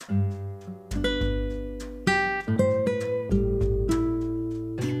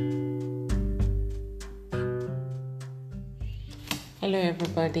Hello,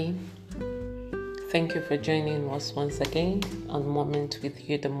 everybody. Thank you for joining us once again on Moment with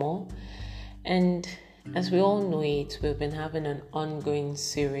You the More. And as we all know it, we've been having an ongoing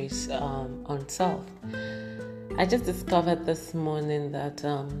series on self. I just discovered this morning that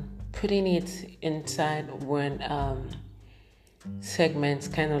putting it inside one segment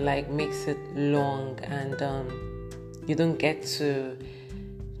kind of like makes it long, and you don't get to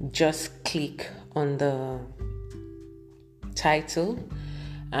just click on the title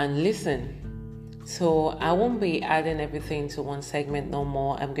and listen. So I won't be adding everything to one segment no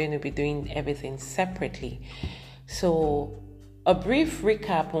more. I'm going to be doing everything separately. So a brief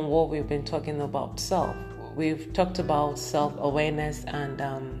recap on what we've been talking about self. We've talked about self-awareness and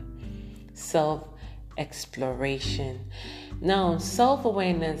self-exploration. Now,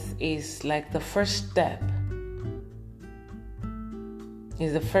 self-awareness is like the first step.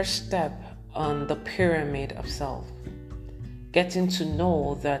 Is the first step on the pyramid of self. Getting to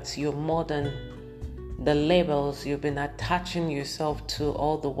know that you're more than the labels you've been attaching yourself to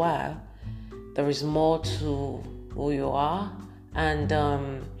all the while. There is more to who you are, and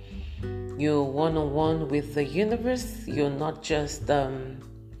you're one-on-one with the universe. You're not just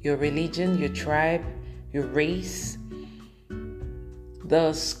your religion, your tribe, your race.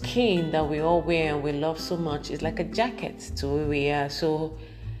 The skin that we all wear and we love so much is like a jacket to who we are. So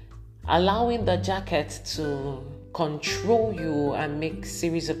allowing the jacket to control you and make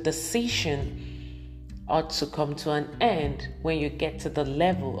series of decisions ought to come to an end when you get to the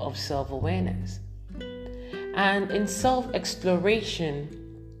level of self-awareness. And in self-exploration,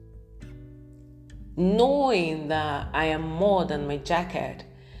 knowing that I am more than my jacket,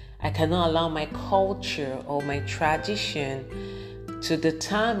 I cannot allow my culture or my tradition to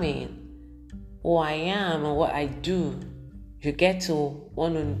determine who I am and what I do. You get to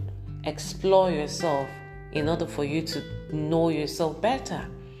want to explore yourself in order for you to know yourself better.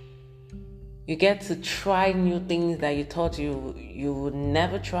 You get to try new things that you thought you would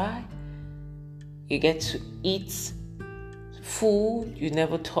never try. You get to eat food you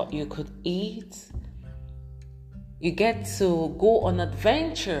never thought you could eat. You get to go on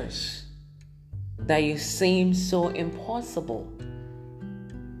adventures that you seem so impossible.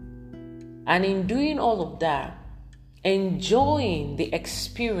 And in doing all of that, enjoying the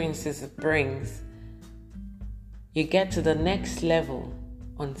experiences it brings, you get to the next level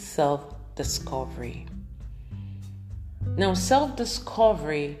on self-discovery. Now,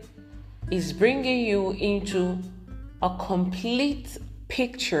 self-discovery is bringing you into a complete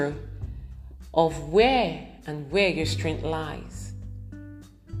picture of where your strength lies.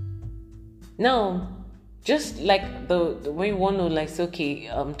 Now, just like the way you want to say, okay,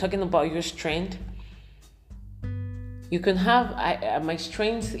 talking about your strength, you can have, my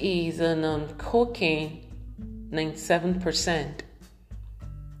strength is in cooking, 97%.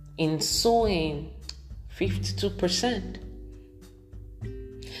 In sewing, 52%.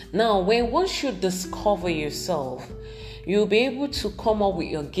 Now, once you discover yourself, you'll be able to come up with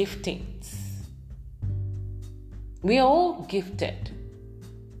your giftings. We are all gifted.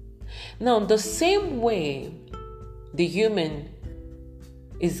 Now, the same way the human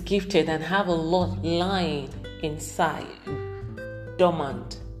is gifted and have a lot lying inside,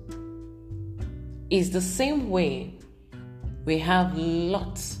 dormant, is the same way we have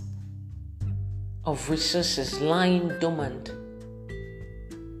lots of resources lying dormant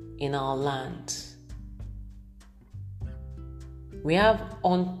in our land. We have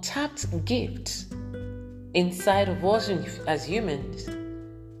untapped gifts inside of us as humans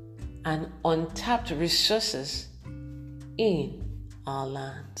and untapped resources in our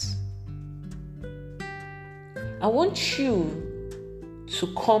lands. I want you to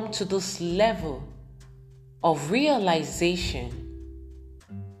come to this level of realization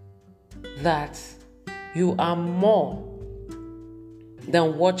that you are more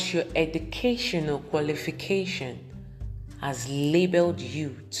than what your educational qualification has labeled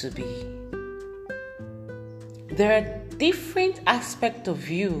you to be. There are different aspects of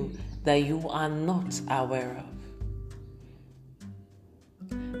you that you are not aware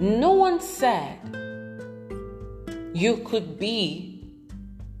of. No one said you could be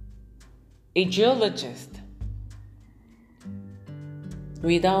a geologist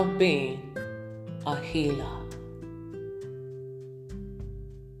without being a healer.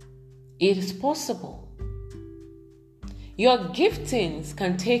 It is possible. Your giftings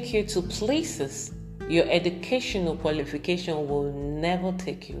can take you to places your educational qualification will never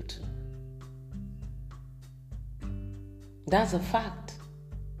take you to. That's a fact.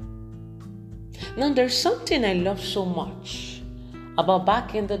 Now, there's something I love so much about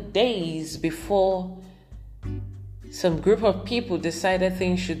back in the days before some group of people decided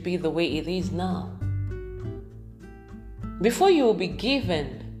things should be the way it is now. Before you will be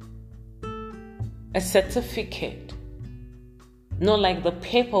given a certificate, not like the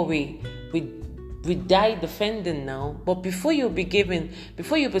paper we die defending now, but before you'll be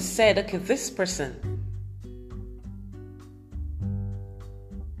said, okay, this person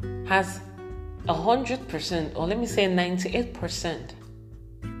has 100%, or let me say 98%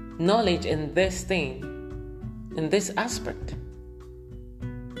 knowledge in this thing, in this aspect,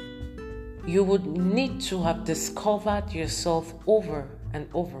 you would need to have discovered yourself over and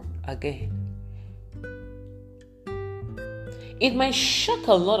over again. It might shock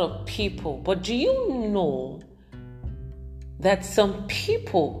a lot of people, but do you know that some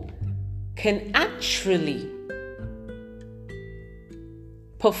people can actually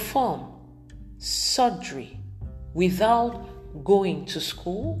perform surgery without going to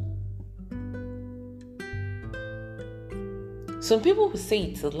school? Some people will say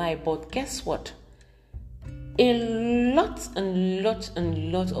it's a lie, but guess what? A lot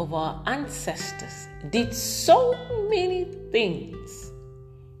of our ancestors did so many things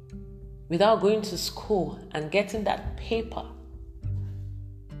without going to school and getting that paper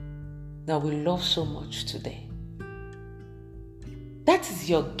that we love so much today. That is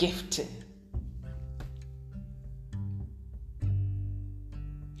your gifting.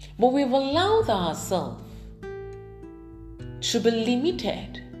 But we've allowed ourselves to be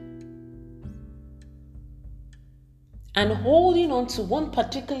limited and holding on to one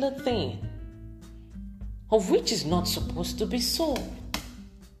particular thing of which is not supposed to be so.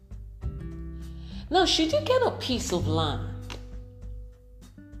 Now, should you get a piece of land,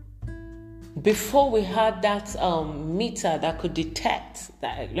 before we had that meter that could detect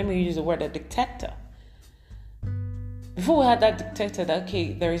that, let me use the word, a detector. Before we had that detector that,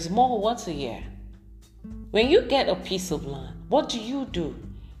 okay, there is more water here. When you get a piece of land, what do?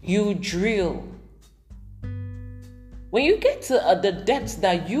 You drill. When you get to the depth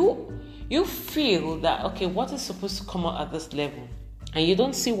that you feel that, okay, water is supposed to come out at this level, and you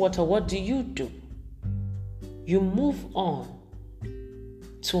don't see water, what do? You move on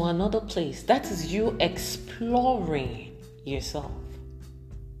to another place. That is you exploring yourself.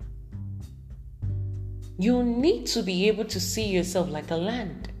 You need to be able to see yourself like a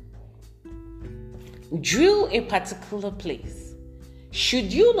land. Drill a particular place.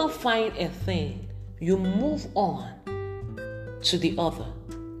 Should you not find a thing, you move on to the other.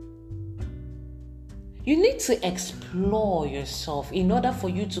 You need to explore yourself in order for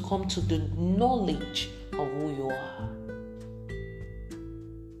you to come to the knowledge of who you are.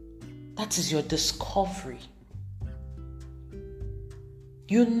 That is your discovery.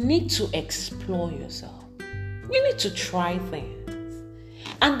 You need to explore yourself. You need to try things.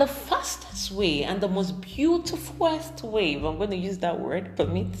 And the fastest way and the most beautifulest way, if I'm going to use that word,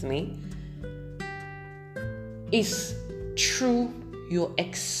 permit me, is through your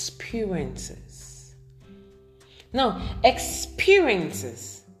experiences. Now,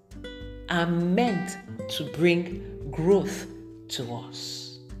 experiences are meant to bring growth to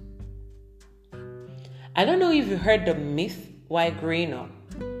us. I don't know if you heard the myth while growing up,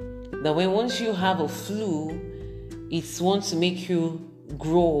 that when once you have a flu, it wants to make you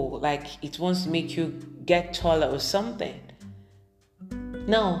grow, like it wants to make you get taller or something.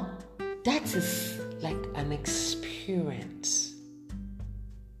 Now, that is like an experience.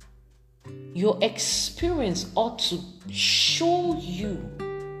 Your experience ought to show you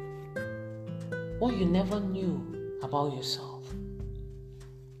what you never knew about yourself.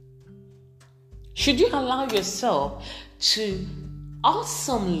 Should you allow yourself to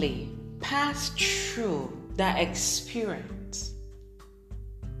awesomely pass through that experience,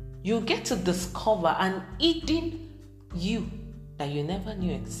 you get to discover an hidden you that you never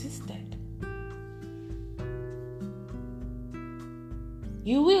knew existed.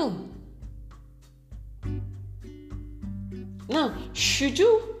 You will. Now, should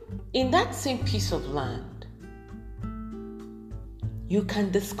you, in that same piece of land, you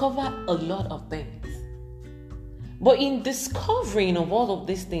can discover a lot of things. But in discovering of all of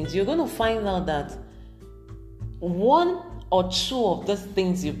these things, you're going to find out that one or two of those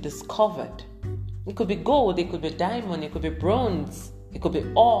things you've discovered, it could be gold, it could be diamond, it could be bronze, it could be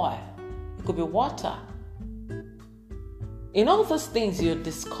oil, it could be water. In all those things you're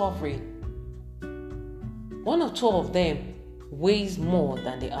discovering, one or two of them weighs more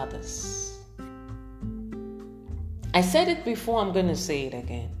than the others. I said it before, I'm going to say it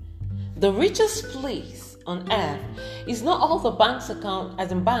again. The richest place on earth is not all the banks account,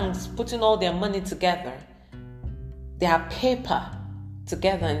 as in banks putting all their money together, their paper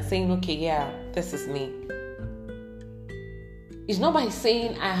together and saying, okay, yeah, this is me. It's not by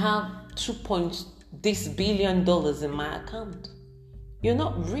saying I have this billion dollars in my account. You're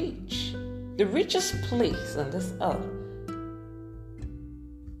not rich. The richest place on this earth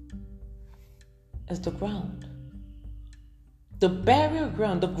is the ground. The burial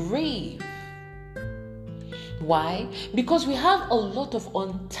ground, the grave. Why? Because we have a lot of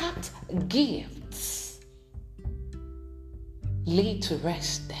untapped gifts laid to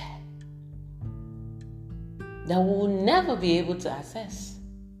rest there that we will never be able to access.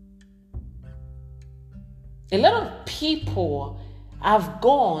 A lot of people have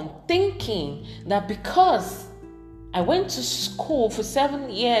gone thinking that because I went to school for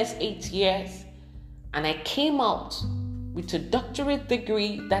 7 years, 8 years, and I came out with a doctorate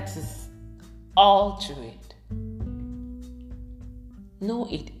degree, that is all to it. No,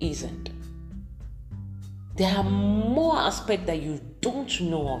 it isn't. There are more aspects that you don't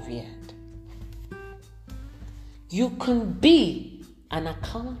know of yet. You can be an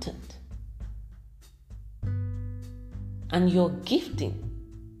accountant, and your gifting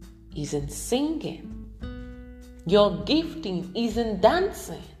is in singing. Your gifting is in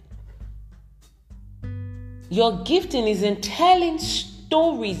dancing. Your gifting is in telling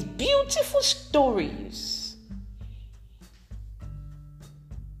stories, beautiful stories.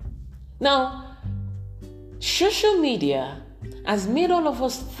 Now, social media has made all of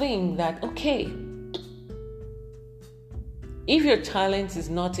us think that, okay, if your talent is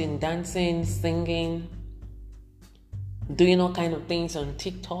not in dancing, singing, doing all kind of things on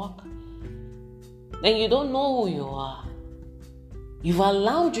TikTok, then you don't know who you are. You've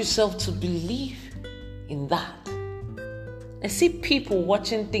allowed yourself to believe in that. I see people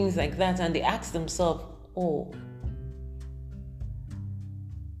watching things like that and they ask themselves, oh,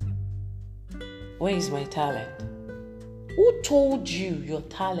 where is my talent? Who told you your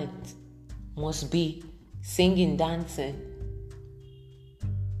talent must be singing, dancing,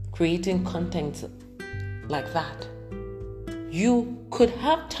 creating content like that? You could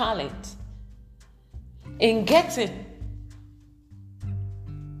have talent in getting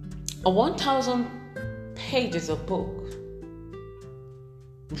a 1,000 pages of book,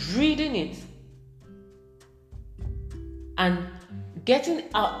 reading it, and getting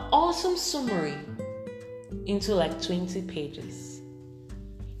an awesome summary into like 20 pages.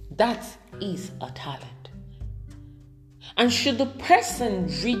 That is a talent. And should the person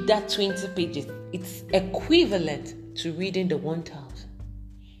read that 20 pages, it's equivalent to reading the 1,000.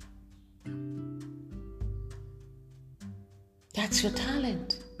 That's your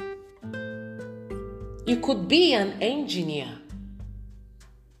talent. You could be an engineer,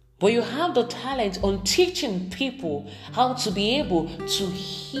 but you have the talent on teaching people how to be able to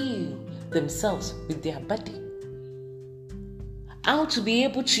heal themselves with their body. How to be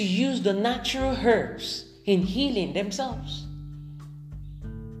able to use the natural herbs in healing themselves.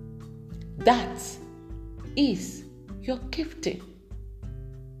 That is your gifting.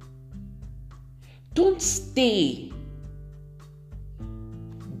 Don't stay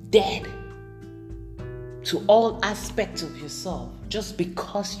dead to all aspects of yourself just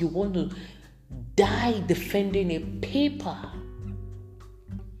because you want to die defending a paper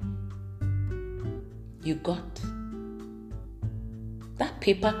you got. That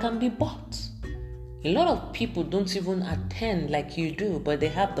paper can be bought. A lot of people don't even attend like you do, but they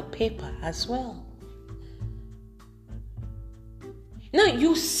have the paper as well. Now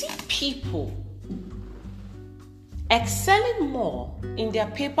you see people excelling more in their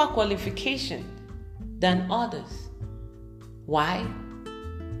paper qualification than others. Why?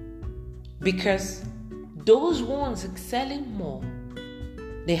 Because those ones excelling more,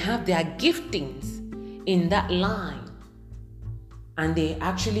 they have their giftings in that line and they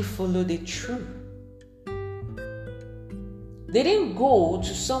actually follow the truth. They didn't go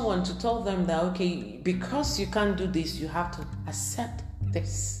to someone to tell them that, okay, because you can't do this, you have to accept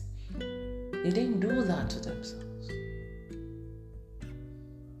this. They didn't do that to themselves.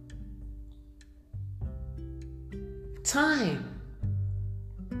 Time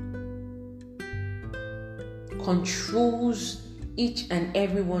controls each and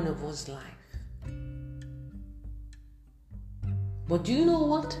every one of us life. But do you know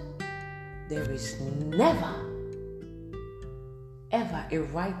what? There is never, ever a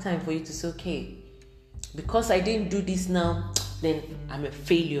right time for you to say, okay, because I didn't do this now, then I'm a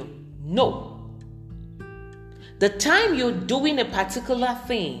failure. No. The time you're doing a particular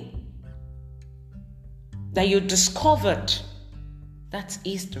thing that you discovered, that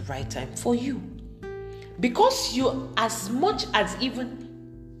is the right time for you. Because you, as much as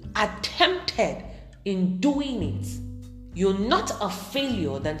even attempted in doing it, you're not a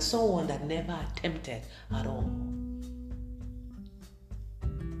failure than someone that never attempted at all.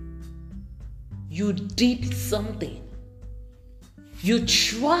 you did something. You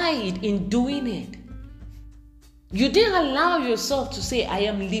tried in doing it. You didn't allow yourself to say, I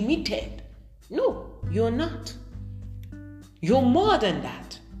am limited. No, you're not. You're more than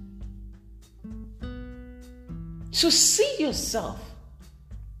that. So see yourself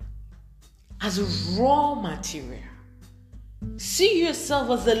as raw material. See yourself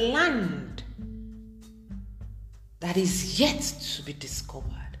as a land that is yet to be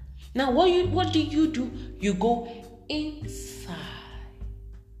discovered. Now, what do? You go inside.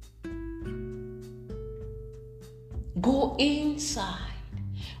 Go inside.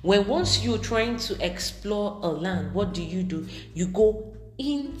 When once you're trying to explore a land, what do? You go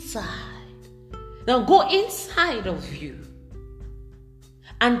inside. Now go inside of you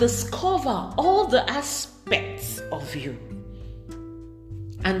and discover all the aspects of you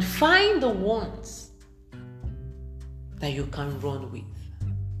and find the ones that you can run with.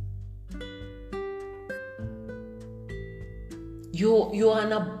 You're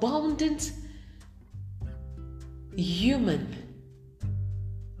an abundant human.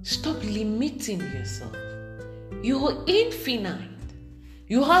 Stop limiting yourself. You're infinite.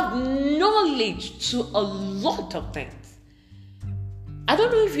 You have knowledge to a lot of things. I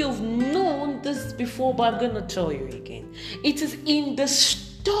don't know if you've known this before, but I'm going to tell you again. It is in the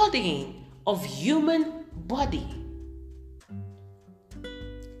studying of human body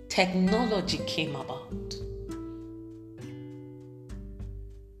technology came about.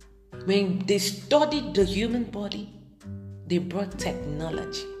 When they studied the human body, they brought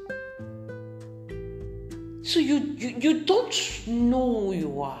technology. So you don't know who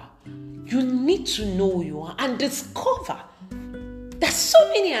you are. You need to know who you are and discover there's so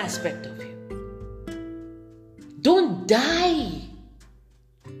many aspects of you. Don't die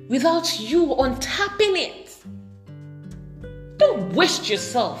without you untapping it. Don't waste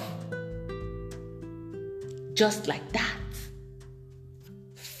yourself just like that.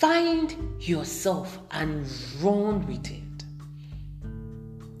 Find yourself and run with it.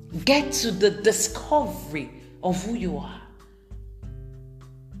 Get to the discovery of who you are.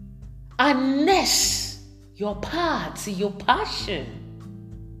 Harness your parts, your passion.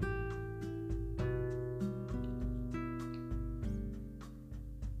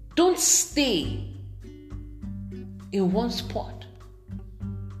 Don't stay in one spot.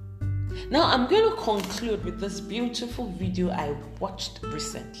 Now I'm going to conclude with this beautiful video I watched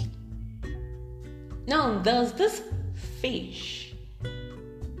recently. Now there's this fish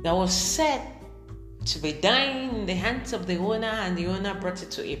that was said to be dying in the hands of the owner, and the owner brought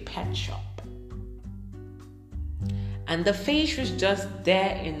it to a pet shop. And the fish was just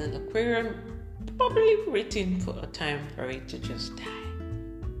there in an aquarium, probably waiting for a time for it to just die.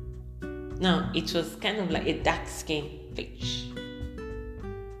 Now, it was kind of like a dark-skinned fish.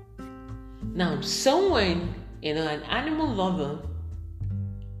 Now, someone, an animal lover,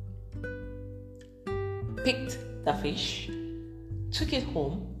 picked the fish, took it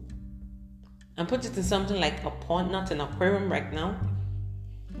home, and put it in something like a pond, not an aquarium right now,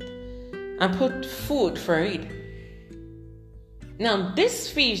 and put food for it. Now, this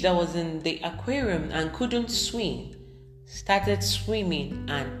fish that was in the aquarium and couldn't swim started swimming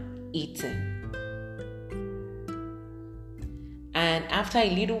and eating. And after a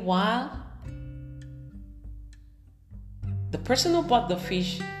little while, the person who bought the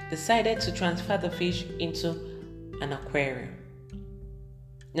fish decided to transfer the fish into an aquarium.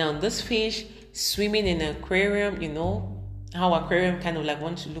 Now, this fish swimming in an aquarium, how aquarium kind of like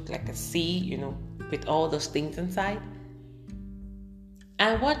wants to look like a sea, with all those things inside.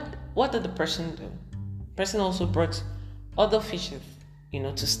 And what did the person do? The person also brought other fishes,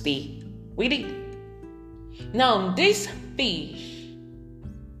 to stay with it. Now, this fish,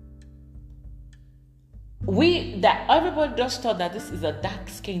 everybody just thought that this is a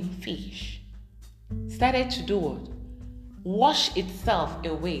dark-skinned fish, started to do what? Wash itself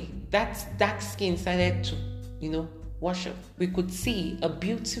away. That dark skin started to, wash up. We could see a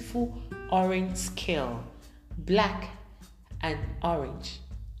beautiful orange scale, black and orange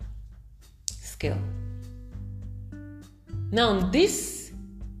scale. Now, this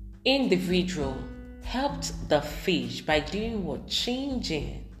individual helped the fish by doing what?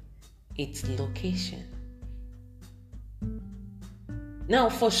 Changing its location. Now,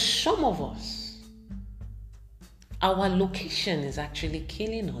 for some of us, our location is actually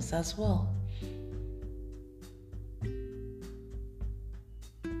killing us as well.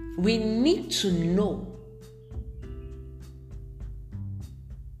 We need to know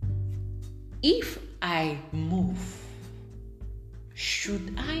if I move,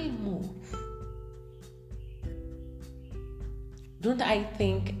 should I move? don't I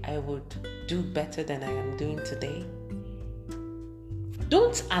think I would do better than I am doing today?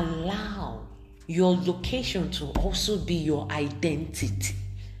 Don't allow your location to also be your identity.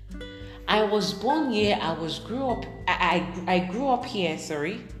 I was born here, I grew up here,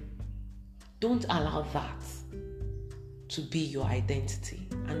 sorry. Don't allow that to be your identity,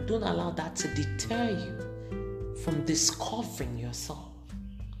 and don't allow that to deter you from discovering yourself.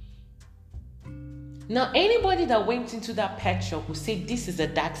 Now, anybody that went into that pet shop will say this is a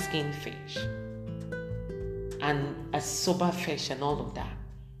dark-skinned fish and a sober fish and all of that.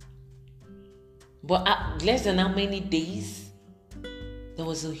 But at less than how many days, there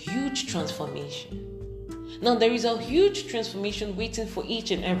was a huge transformation. Now, there is a huge transformation waiting for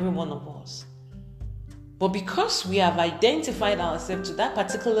each and every one of us. But because we have identified ourselves to that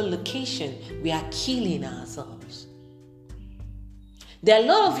particular location, we are killing ourselves. There are a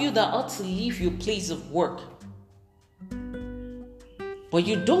lot of you that ought to leave your place of work, but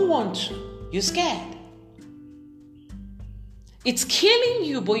you don't want to. You're scared. It's killing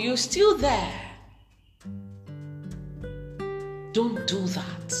you, but you're still there. Don't do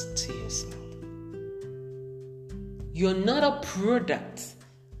that to yourself. You're not a product.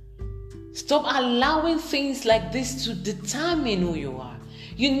 Stop allowing things like this to determine who you are.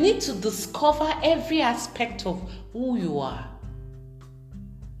 You need to discover every aspect of who you are.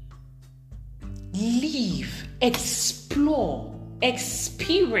 Live, explore,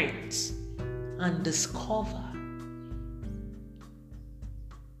 experience, and discover.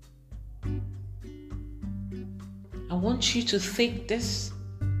 I want you to take this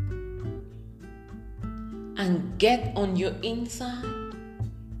and get on your inside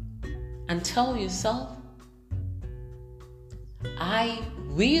and tell yourself, I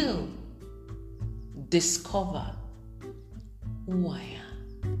will discover who I am.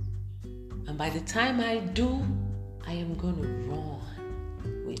 And by the time I do, I am going to run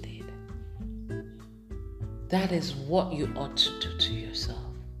with it. That is what you ought to do to yourself.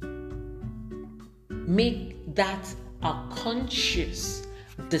 Make that a conscious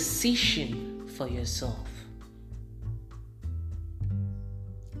decision for yourself.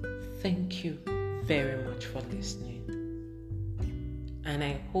 Thank you very much for listening. And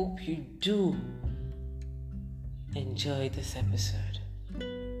I hope you do enjoy this episode.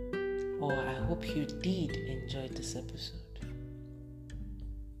 Or I hope you did enjoy this episode.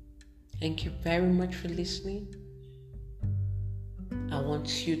 Thank you very much for listening. I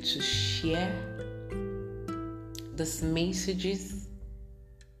want you to share these messages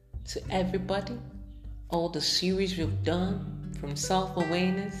to everybody. All the series we've done, from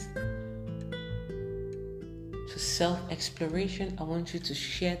self-awareness to self-exploration, I want you to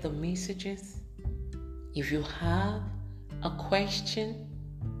share the messages. If you have a question,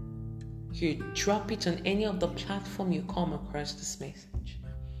 you drop it on any of the platform you come across this message.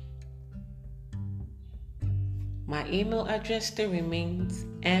 My email address still remains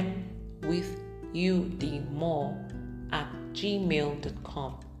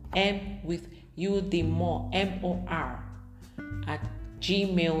mwithudmore@gmail.com. mwithudmore, MOR,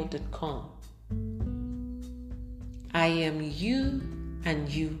 @gmail.com. I am you and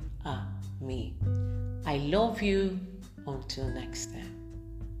you are me. I love you. Until next time.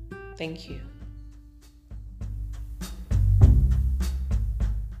 Thank you.